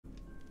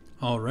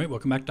Alright,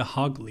 welcome back to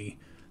Hogley.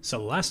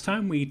 So last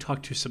time we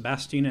talked to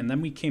Sebastian and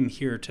then we came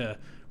here to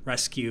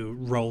rescue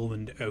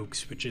Roland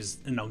Oakes, which is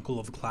an uncle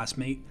of a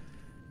classmate.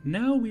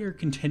 Now we are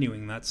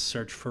continuing that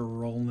search for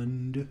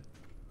Roland.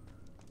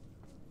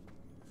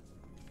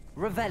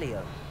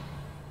 Revelio.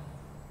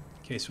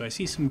 Okay, so I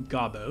see some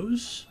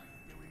gobos.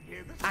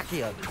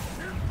 Accio.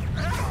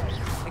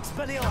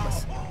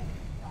 Expelliarmus.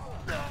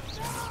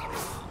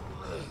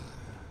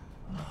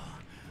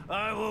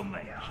 I will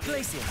make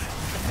Glacius.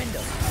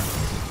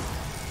 Defendo.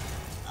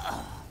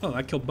 Oh,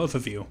 that killed both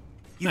of you.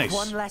 Nice.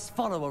 One less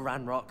follower,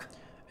 Ranrock.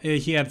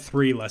 He had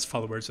 3 less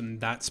followers in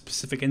that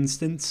specific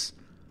instance.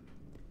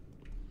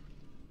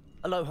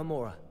 Aloha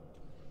Mora.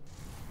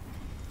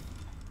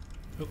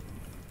 Oh.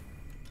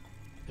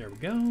 There we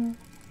go.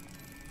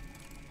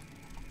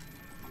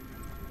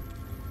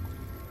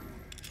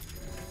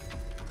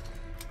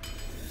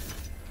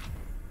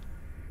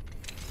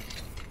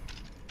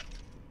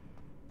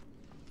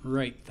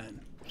 Right then.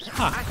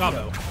 Ah,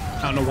 Gobbo.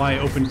 I don't know why I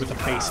opened with a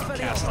basic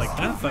cast like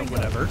that, but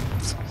whatever.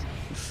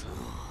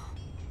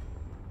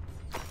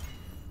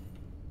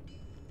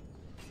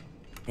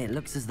 It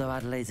looks as though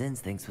Adelaide's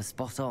instincts were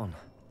spot on.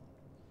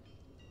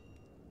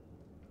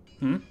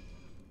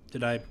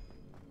 Did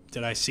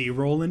I see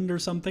Roland or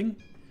something?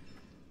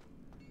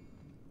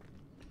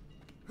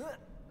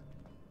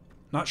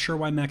 Not sure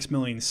why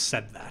Maximilian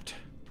said that.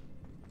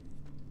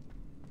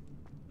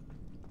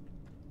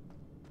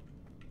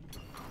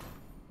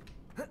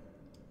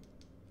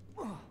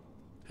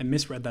 I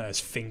misread that as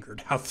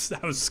fingered. How's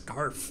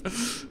scarf?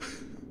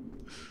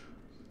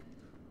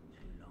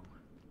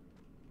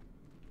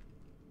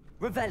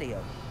 Revelio.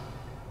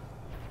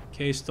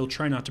 Okay, still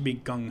try not to be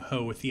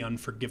gung-ho with the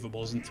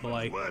unforgivables until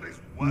I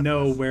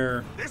know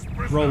where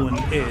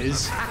Roland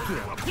is.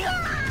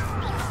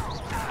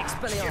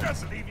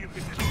 Expelliarmus.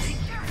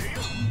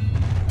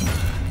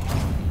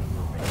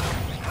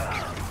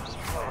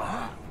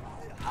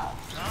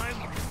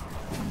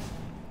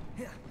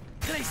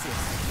 Glacius.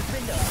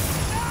 Defendo.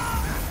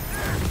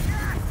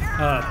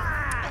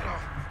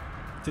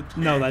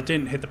 No, that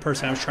didn't hit the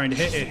person I was trying to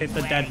hit. It hit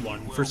the dead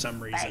one for some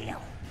reason.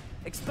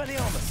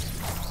 Expelliarmus.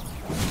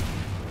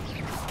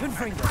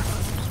 Confringo.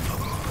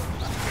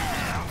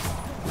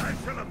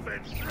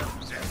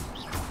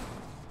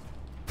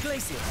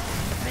 Glacius.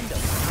 Defendo.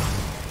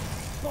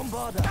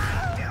 Bombarda.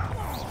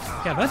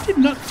 Yeah, that did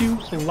not do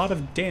a lot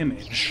of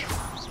damage.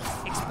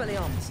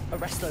 Expelliarmus.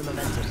 Arresto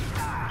momentum.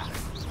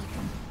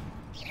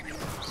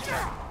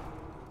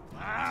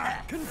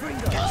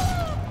 Confringo.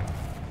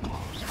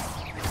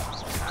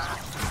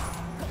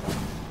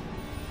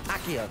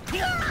 Accio.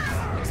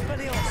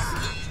 Expelliarmus.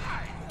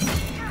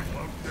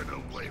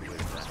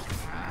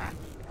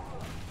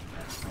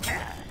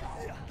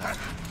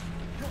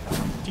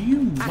 Do you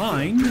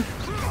mind?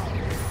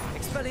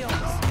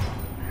 Expelliarmus.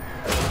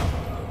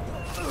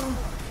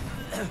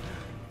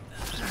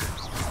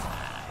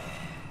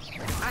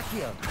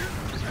 Accio.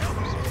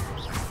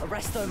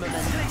 Arresto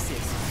momentum.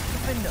 Glacius.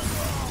 Defendo.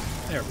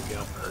 There we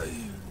go.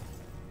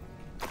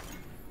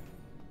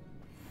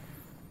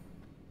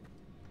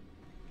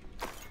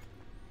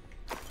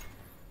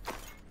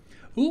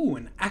 Ooh,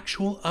 an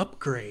actual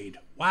upgrade.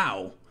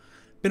 Wow.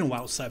 Been a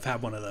while since I've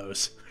had one of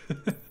those.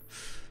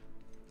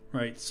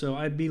 Right, so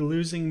I'd be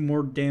losing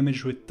more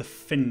damage with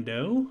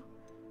Defendo.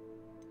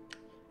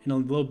 And a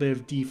little bit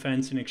of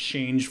defense in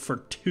exchange for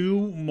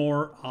 2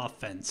 more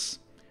offense.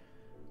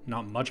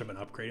 Not much of an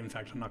upgrade. In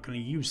fact, I'm not going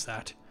to use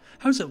that.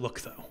 How does it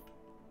look, though?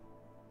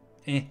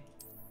 Eh.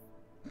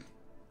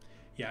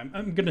 Yeah,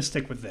 I'm going to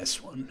stick with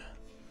this one.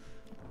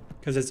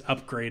 Because it's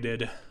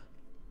upgraded.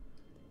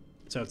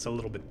 So it's a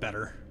little bit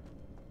better.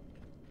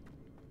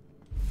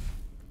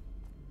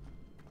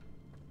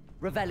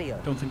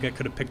 Revelio. Don't think I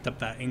could have picked up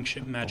that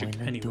ancient magic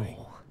anyway.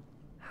 Door.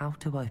 How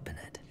to open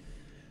it?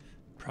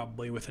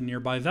 Probably with a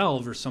nearby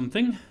valve or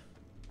something.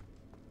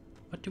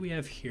 What do we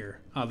have here?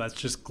 Oh, that's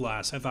just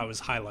glass. I thought it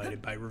was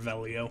highlighted by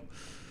Revelio.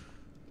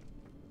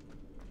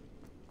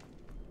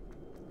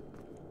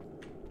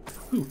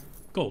 Ooh,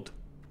 gold.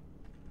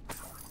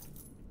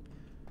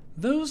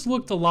 Those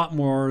looked a lot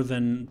more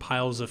than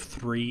piles of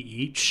 3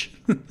 each.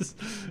 Oh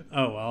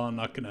well, I'm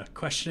not gonna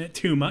question it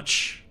too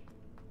much.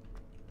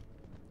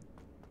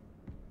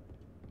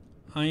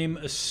 I am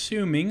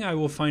assuming I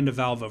will find a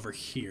valve over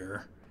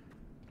here.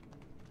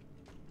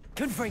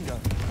 Confringo.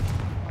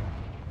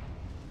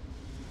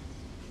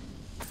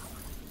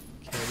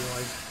 Okay, well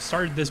I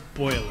started this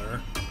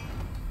boiler.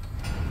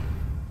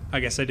 I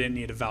guess I didn't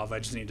need a valve, I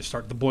just need to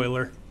start the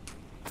boiler.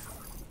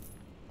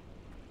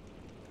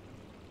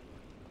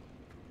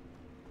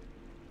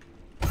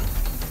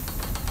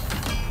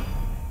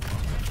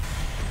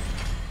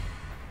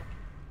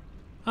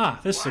 Ah,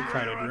 this is a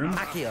crowded room.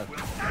 Accio.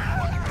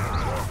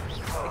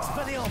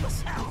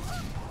 Expelliarmus.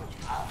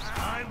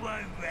 I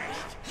won't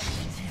rest.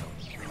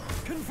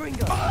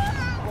 Confringo.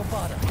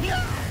 Bombarda.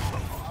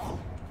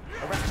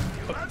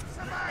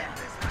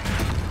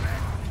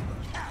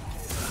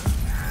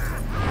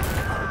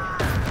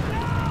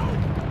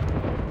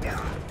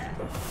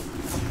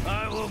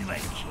 I will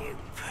make you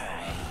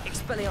pay.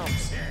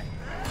 Expelliarmus.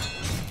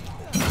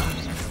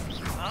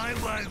 I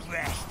won't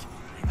rest.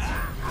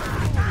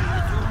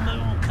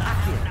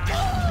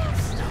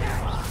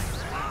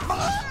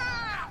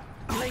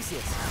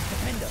 Glacius.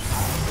 Defender.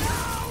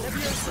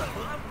 Levioso.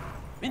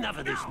 Enough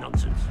of this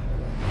nonsense.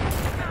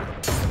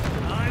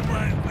 I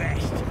won't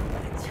rest.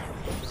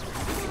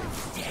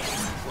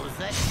 Was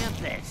that your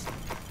best?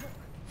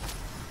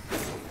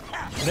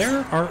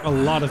 There are a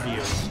lot of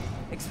you.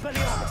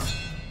 Expelliarmus.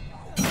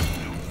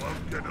 You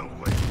won't get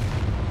away.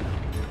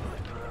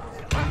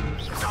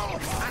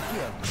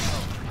 Accio.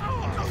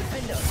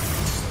 Defender.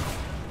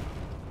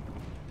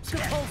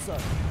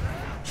 Repulsor.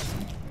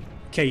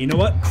 Okay, you know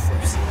what?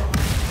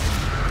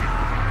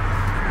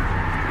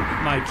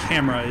 My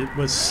camera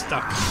was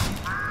stuck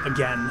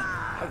again.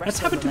 That's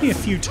happened to me a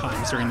few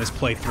times during this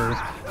playthrough.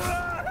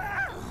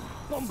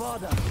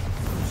 Bombarda.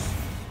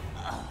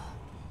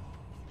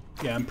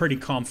 Yeah, I'm pretty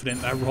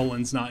confident that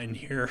Roland's not in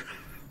here.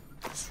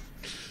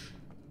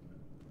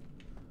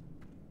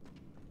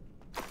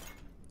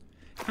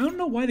 I don't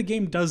know why the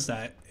game does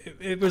that.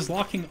 It was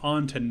locking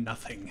on to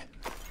nothing.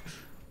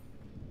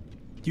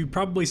 You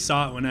probably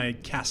saw it when I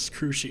cast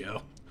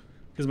Crucio,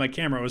 because my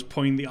camera was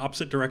pointing the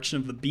opposite direction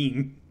of the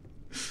beam.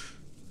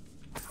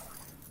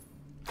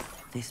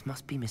 This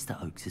must be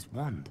Mr. Oakes'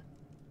 wand.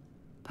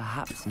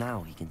 Perhaps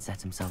now he can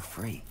set himself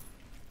free.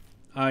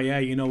 Yeah,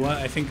 you know what?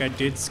 I think I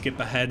did skip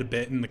ahead a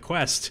bit in the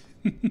quest.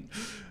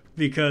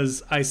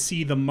 Because I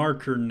see the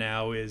marker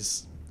now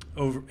is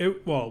over...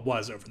 well, it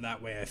was over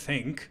that way, I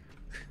think.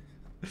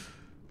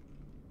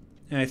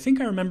 And I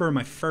think I remember in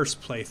my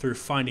first playthrough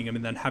finding him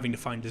and then having to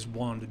find his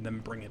wand and then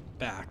bring it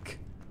back.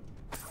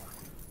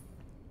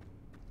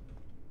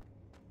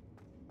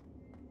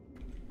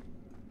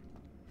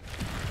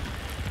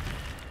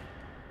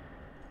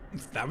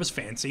 That was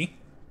fancy.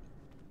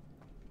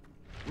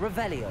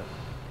 Revelio.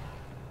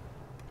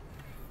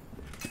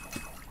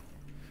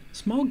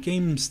 Small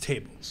games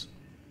tables.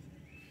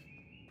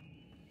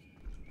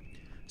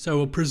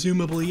 So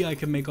presumably I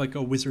can make like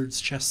a wizard's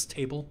chess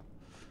table.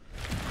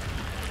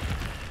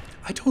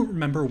 I don't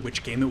remember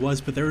which game it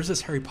was, but there was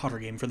this Harry Potter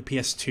game for the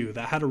PS2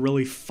 that had a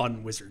really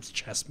fun wizard's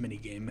chess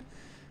minigame.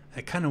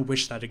 I kind of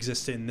wish that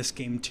existed in this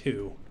game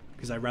too,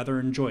 because I rather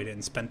enjoyed it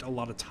and spent a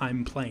lot of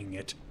time playing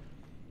it.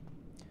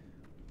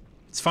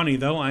 It's funny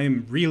though, I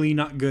am really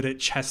not good at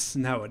chess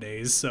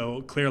nowadays,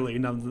 so clearly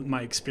none of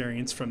my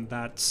experience from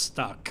that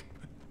stuck.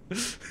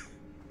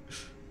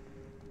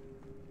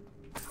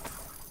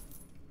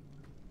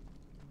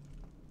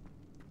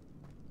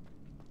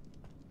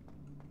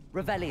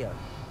 Revelio.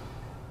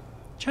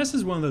 Chess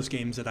is one of those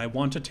games that I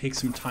want to take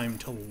some time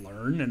to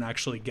learn and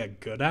actually get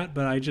good at,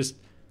 but I just,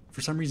 for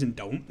some reason,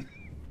 don't.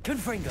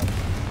 Confringo.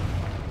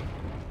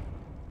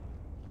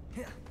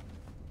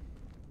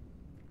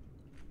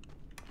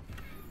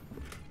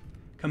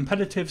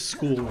 Competitive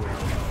schoolwork.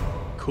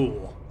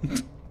 Cool.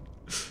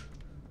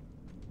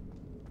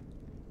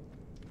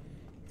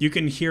 You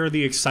can hear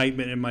the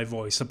excitement in my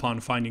voice upon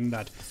finding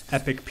that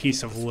epic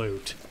piece of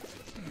loot.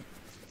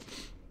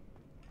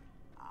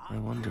 I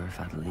wonder if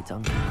Adelaide's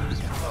uncle.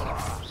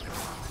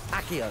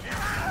 Accio.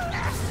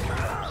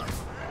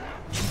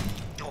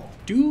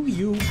 Do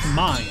you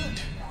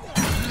mind?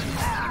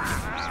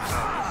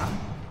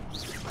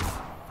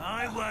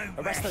 I won't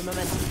rest. Arresto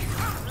momentum.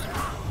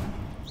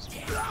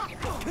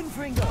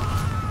 Confringo.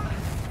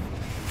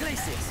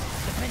 Glacius.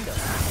 Defender.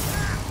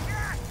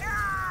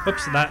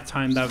 Whoops, that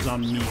time that was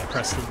on me. I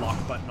pressed the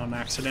lock button on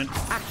accident.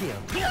 Accio.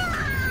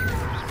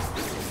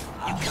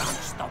 You can't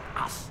stop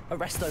us.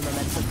 Arresto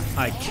momentum.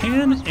 I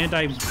can, and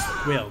I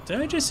will.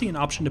 Did I just see an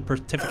option to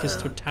Pertificus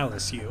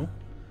Totalis you?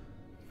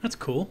 That's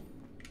cool.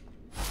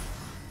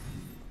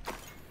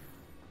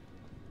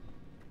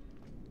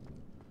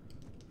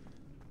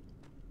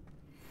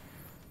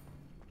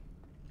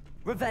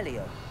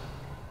 Revelio.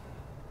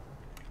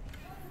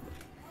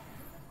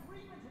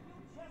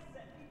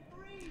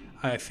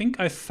 I think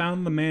I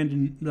found the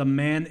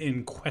man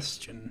in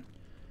question.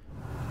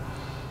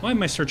 Why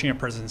am I searching a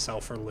prison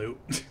cell for loot?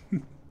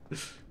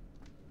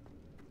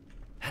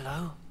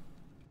 Hello?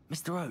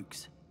 Mr.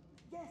 Oakes?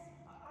 Yes,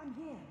 I'm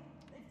here.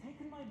 They've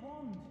taken my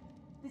wand.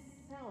 This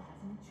cell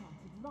has an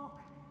enchanted lock.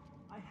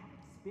 I have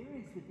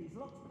experience with these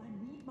locks, but I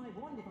need my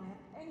wand if I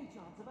have any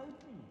chance of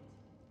opening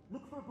it.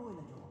 Look for a boiler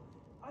door.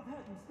 I've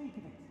heard them speak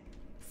of it.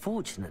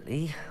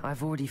 Fortunately,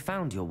 I've already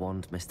found your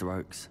wand, Mr.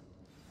 Oakes.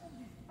 Oh,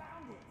 you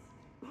found it!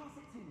 Pass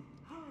it to me.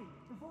 Hurry,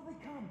 before they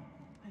come.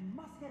 I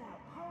must get out.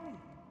 Hurry!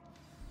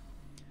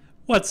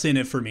 What's in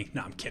it for me?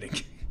 No, I'm kidding.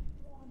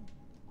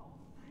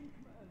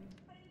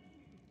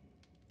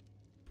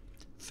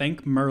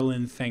 Thank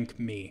Merlin, thank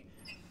me.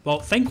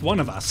 Well, thank one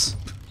of us.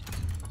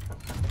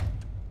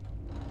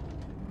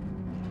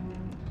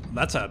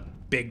 That's a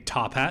big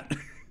top hat.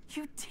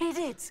 You did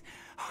it!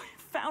 I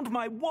found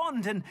my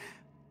wand and...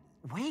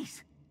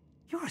 Wait,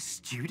 you're a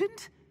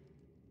student?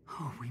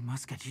 Oh, we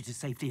must get you to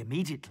safety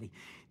immediately.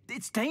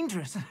 It's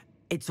dangerous.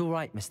 It's all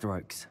right, Mr.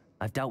 Oakes.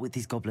 I've dealt with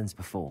these goblins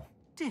before.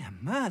 Dear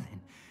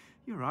Merlin,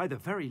 you're either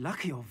very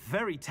lucky or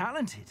very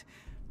talented.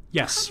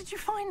 Yes. How did you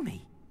find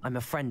me? I'm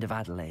a friend of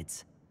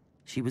Adelaide's.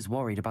 She was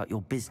worried about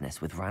your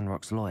business with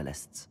Ranrock's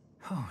loyalists.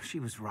 Oh, she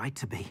was right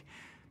to be.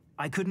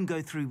 I couldn't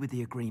go through with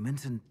the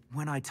agreement, and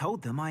when I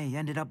told them, I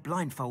ended up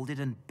blindfolded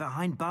and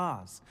behind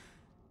bars.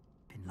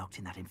 Been locked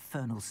in that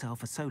infernal cell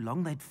for so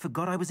long, they'd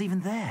forgot I was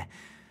even there.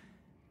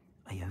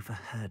 I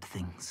overheard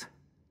things.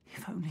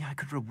 If only I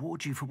could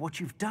reward you for what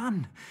you've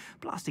done.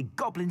 Blasted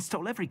goblin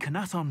stole every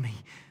Knut on me.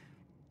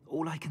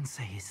 All I can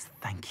say is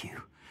thank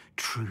you.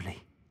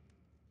 Truly.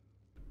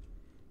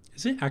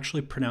 Is it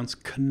actually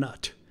pronounced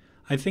Knut?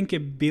 I think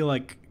it'd be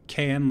like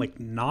KN, like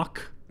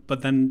knock,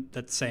 but then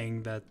that's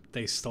saying that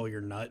they stole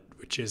your nut,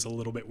 which is a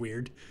little bit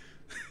weird.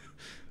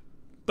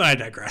 But I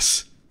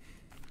digress.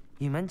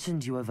 You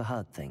mentioned you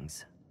overheard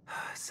things.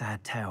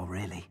 Sad tale,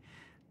 really.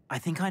 I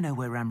think I know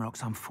where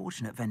Ranrock's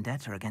unfortunate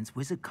vendetta against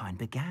wizardkind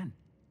began.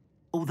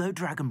 Although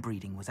dragon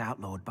breeding was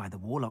outlawed by the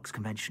Warlocks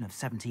Convention of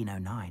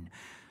 1709,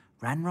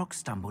 Ranrock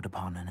stumbled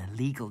upon an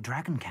illegal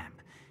dragon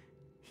camp.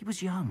 He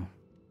was young,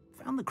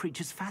 found the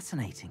creatures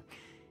fascinating.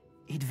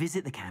 He'd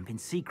visit the camp in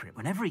secret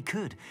whenever he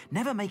could,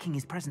 never making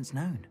his presence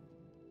known.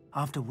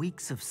 After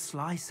weeks of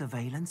sly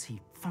surveillance,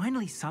 he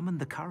finally summoned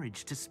the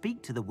courage to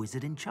speak to the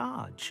wizard in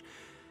charge.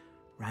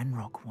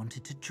 Ranrock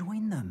wanted to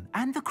join them,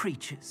 and the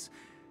creatures.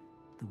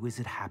 The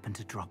wizard happened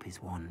to drop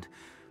his wand.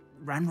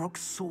 Ranrock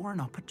saw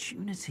an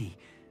opportunity.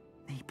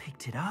 He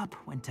picked it up,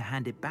 went to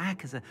hand it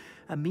back as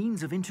a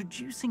means of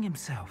introducing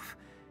himself.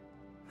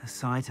 The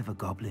sight of a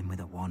goblin with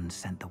a wand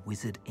sent the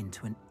wizard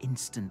into an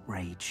instant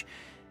rage.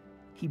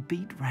 He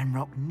beat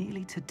Ranrock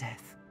nearly to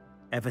death.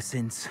 Ever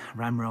since,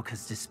 Ranrock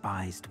has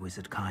despised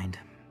wizardkind,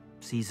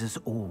 sees us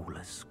all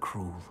as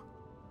cruel.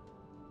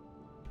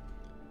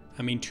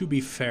 I mean, to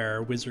be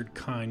fair, wizard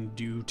kind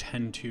do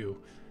tend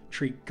to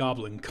treat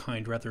goblin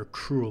kind rather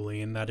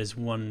cruelly, and that is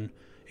one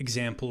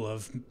example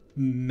of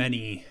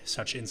many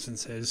such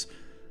instances.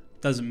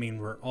 Doesn't mean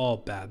we're all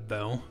bad,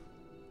 though.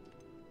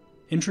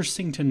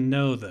 Interesting to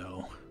know,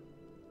 though.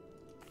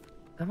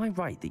 Am I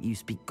right that you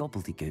speak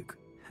gobbledygook?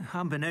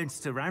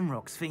 Unbeknownst to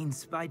Ranrock's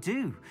fiends, I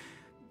do.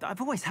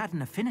 I've always had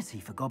an affinity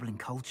for goblin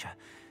culture.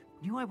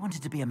 Knew I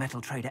wanted to be a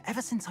metal trader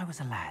ever since I was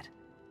a lad.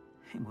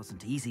 It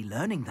wasn't easy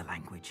learning the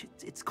language.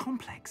 It's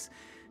complex,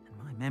 and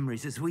my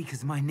memory's as weak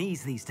as my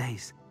knees these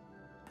days.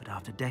 But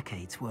after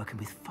decades working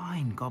with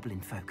fine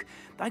goblin folk,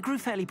 I grew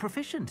fairly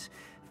proficient.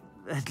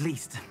 At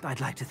least,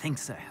 I'd like to think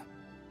so.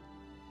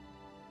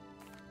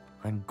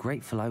 I'm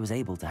grateful I was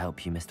able to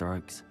help you, Mr.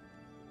 Oakes.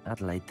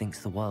 Adelaide thinks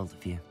the world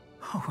of you.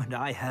 Oh, and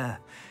I her.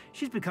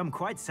 She's become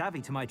quite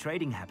savvy to my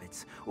trading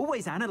habits,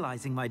 always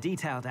analyzing my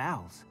detailed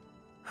owls.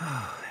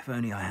 If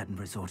only I hadn't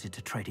resorted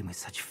to trading with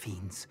such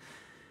fiends.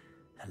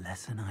 A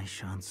lesson I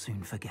shan't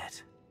soon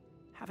forget.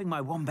 Having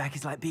my wand back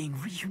is like being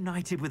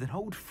reunited with an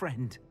old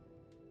friend.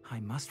 I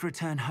must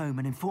return home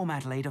and inform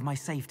Adelaide of my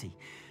safety.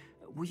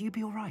 Will you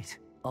be all right?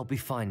 I'll be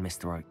fine,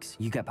 Mr. Oakes.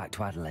 You get back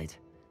to Adelaide.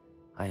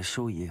 I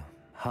assure you,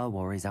 her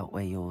worries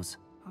outweigh yours.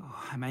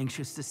 Oh, I'm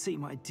anxious to see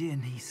my dear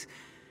niece.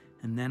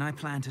 And then I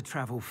plan to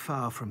travel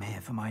far from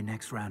here for my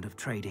next round of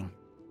trading.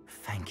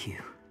 Thank you.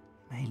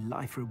 May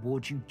life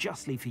reward you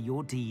justly for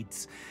your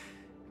deeds.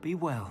 Be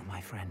well, my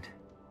friend.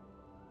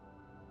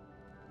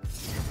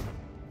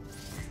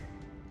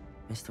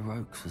 Mr.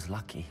 Oakes was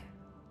lucky.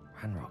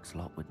 Ranrock's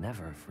lot would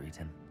never have freed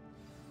him.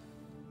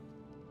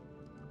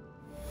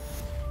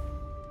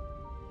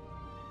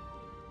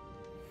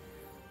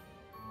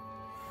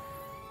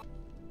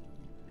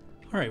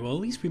 Alright, well, at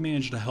least we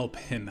managed to help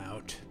him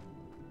out.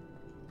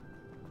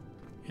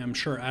 I'm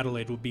sure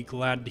Adelaide will be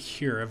glad to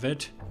hear of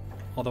it.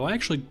 Although I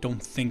actually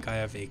don't think I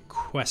have a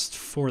quest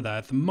for that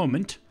at the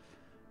moment.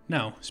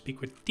 Now, speak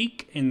with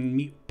Deke and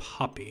meet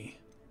Poppy.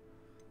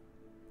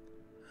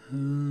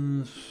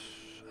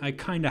 I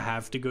kind of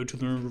have to go to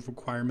the Room of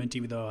Requirement,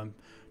 even though I'm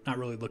not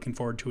really looking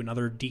forward to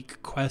another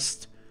Deke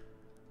quest.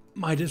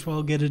 Might as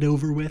well get it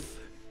over with.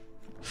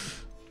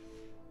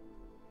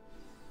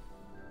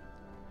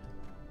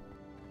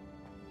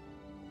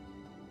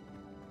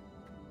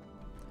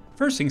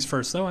 First things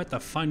first, though, I have to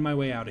find my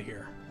way out of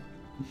here.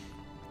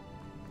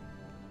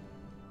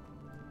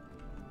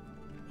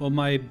 Will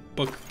my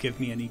book give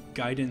me any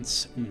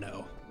guidance?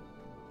 No.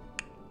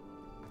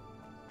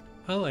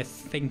 Well, I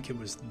think it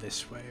was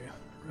this way,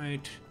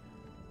 right?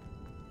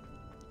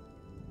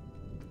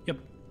 Yep.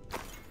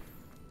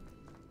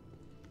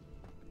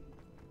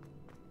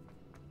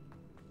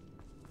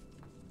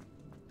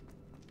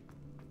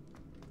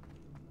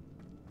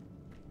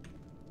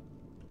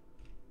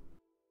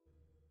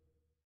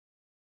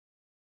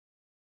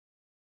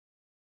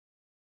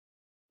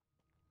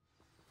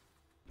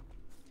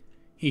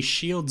 He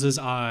shields his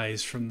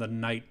eyes from the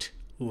night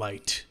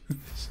light.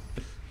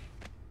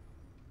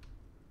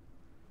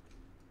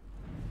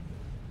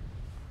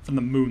 From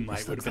the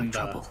moonlight would have been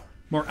the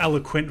more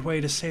eloquent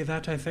way to say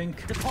that, I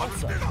think.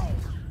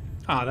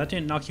 Ah, that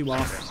didn't knock you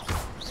off.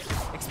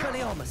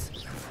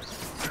 Expelliarmus!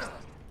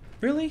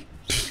 Really?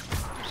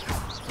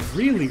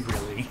 Really,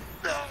 really?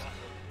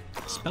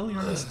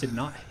 Expelliarmus did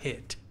not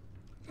hit.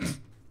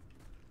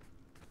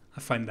 I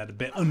find that a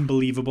bit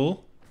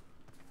unbelievable.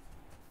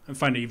 I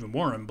find it even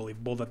more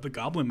unbelievable that the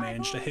goblin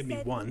managed to hit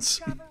me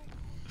once.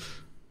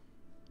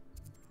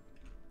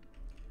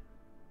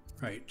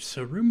 Right,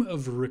 so room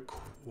of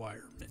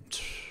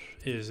requirement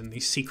is in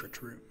the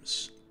secret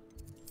rooms.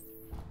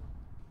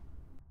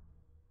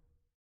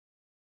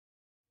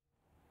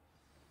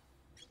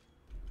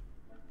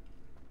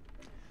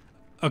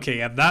 Okay,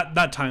 yeah,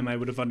 that time I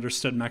would have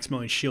understood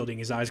Maximilian shielding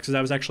his eyes, because that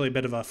was actually a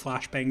bit of a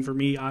flashbang for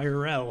me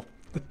IRL.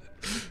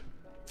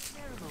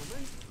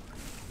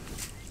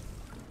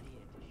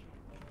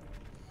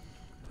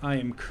 I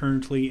am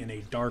currently in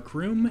a dark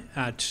room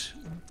at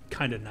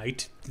kind of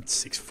night.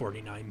 It's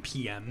 6:49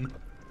 p.m.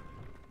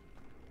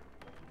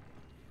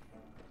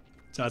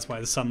 So that's why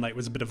the sunlight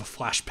was a bit of a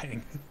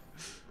flashbang.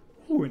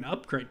 Ooh, an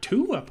upgrade.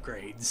 2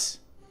 upgrades.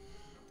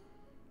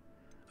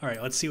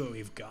 Alright, let's see what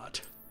we've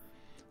got.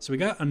 So we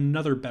got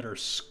another better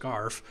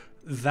scarf.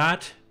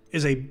 That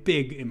is a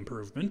big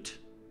improvement.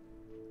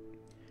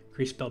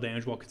 Increase spell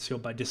damage while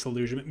concealed by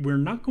disillusionment. We're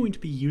not going to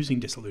be using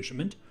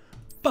disillusionment,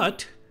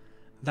 but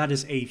that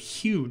is a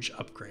huge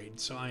upgrade,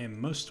 so I am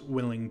most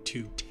willing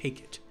to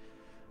take it.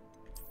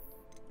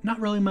 Not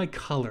really my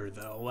color,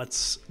 though.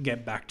 Let's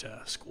get back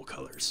to school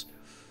colors.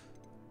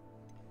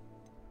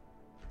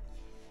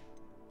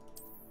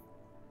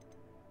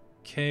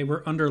 Okay,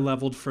 we're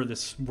under-leveled for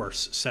this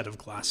worse set of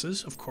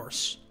glasses, of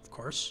course.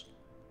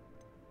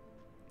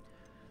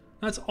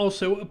 That's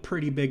also a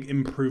pretty big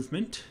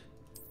improvement.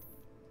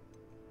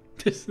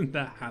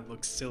 That hat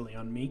looks silly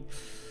on me.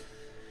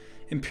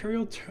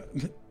 Imperio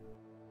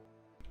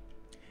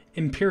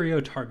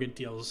target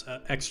deals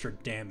extra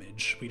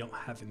damage. We don't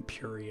have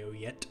Imperio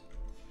yet.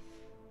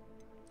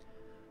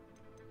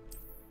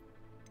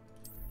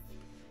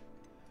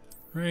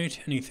 Right,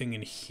 anything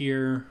in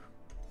here?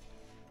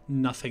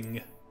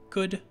 Nothing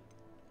good.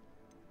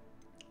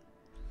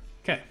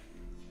 Okay.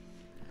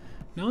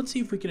 Now let's see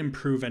if we can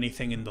improve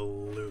anything in the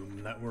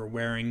loom that we're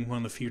wearing one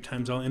of the few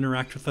times I'll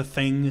interact with a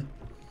thing.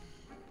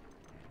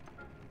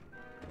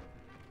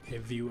 Okay,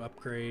 view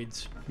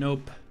upgrades.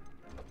 Nope.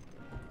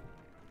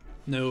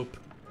 Nope.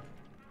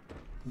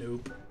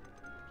 Nope.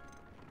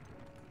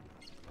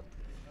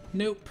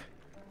 Nope.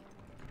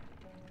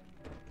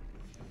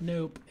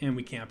 Nope. And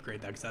we can't upgrade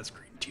that because that's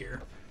green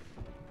tier.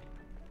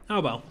 Oh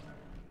well.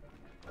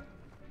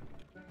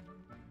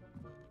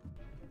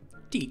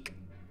 Deke.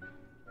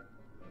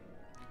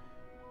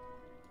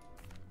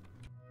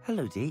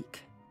 Hello,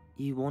 Deke.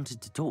 You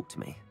wanted to talk to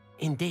me?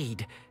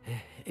 Indeed.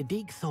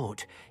 Deek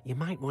thought you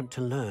might want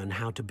to learn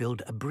how to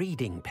build a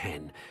breeding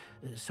pen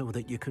so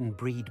that you can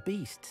breed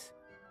beasts.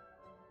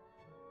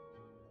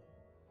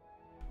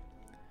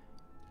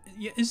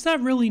 Yeah, is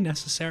that really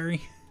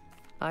necessary?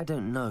 I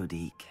don't know,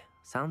 Deke.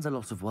 Sounds a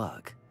lot of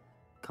work.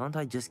 Can't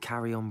I just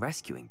carry on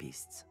rescuing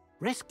beasts?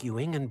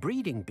 Rescuing and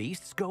breeding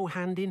beasts go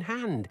hand in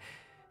hand.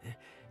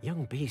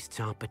 Young beasts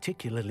are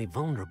particularly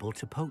vulnerable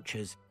to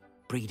poachers.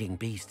 Breeding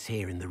beasts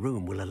here in the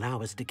room will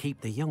allow us to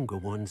keep the younger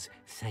ones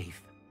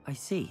safe. I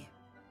see.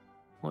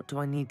 What do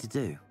I need to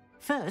do?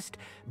 First,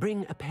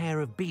 bring a pair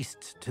of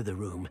beasts to the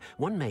room.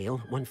 One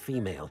male, one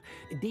female.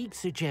 Deek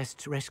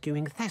suggests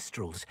rescuing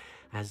thestrals,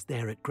 as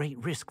they're at great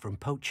risk from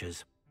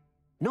poachers.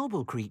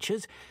 Noble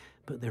creatures,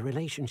 but their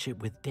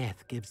relationship with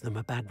death gives them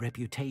a bad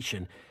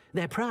reputation.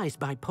 They're prized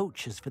by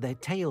poachers for their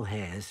tail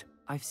hairs.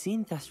 I've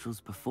seen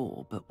thestrals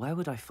before, but where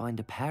would I find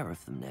a pair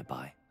of them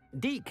nearby?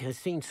 Deek has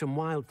seen some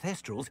wild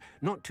thestrals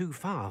not too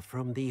far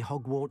from the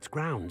Hogwarts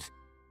grounds.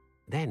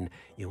 Then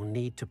you'll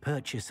need to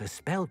purchase a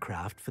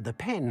spellcraft for the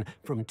pen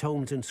from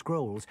Tomes and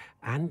Scrolls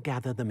and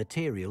gather the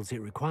materials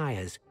it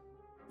requires.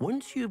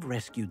 Once you've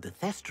rescued the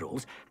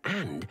thestrals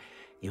and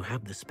you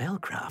have the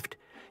spellcraft,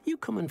 you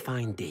come and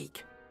find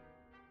Deek.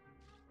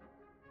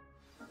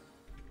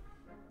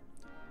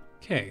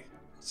 Okay,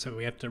 so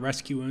we have to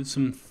rescue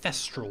some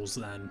thestrals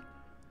then.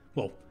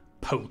 Well,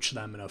 poach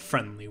them in a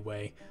friendly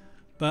way.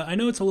 But I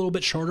know it's a little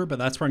bit shorter, but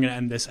that's where I'm going to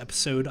end this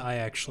episode. I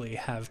actually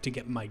have to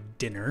get my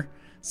dinner.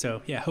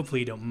 So yeah,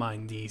 hopefully you don't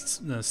mind the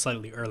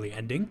slightly early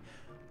ending.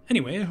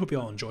 Anyway, I hope you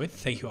all enjoyed.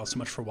 Thank you all so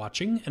much for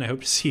watching, and I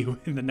hope to see you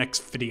in the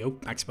next video.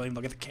 Maximilian,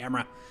 look at the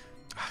camera.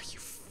 Ah, you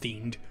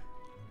fiend.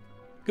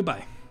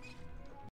 Goodbye.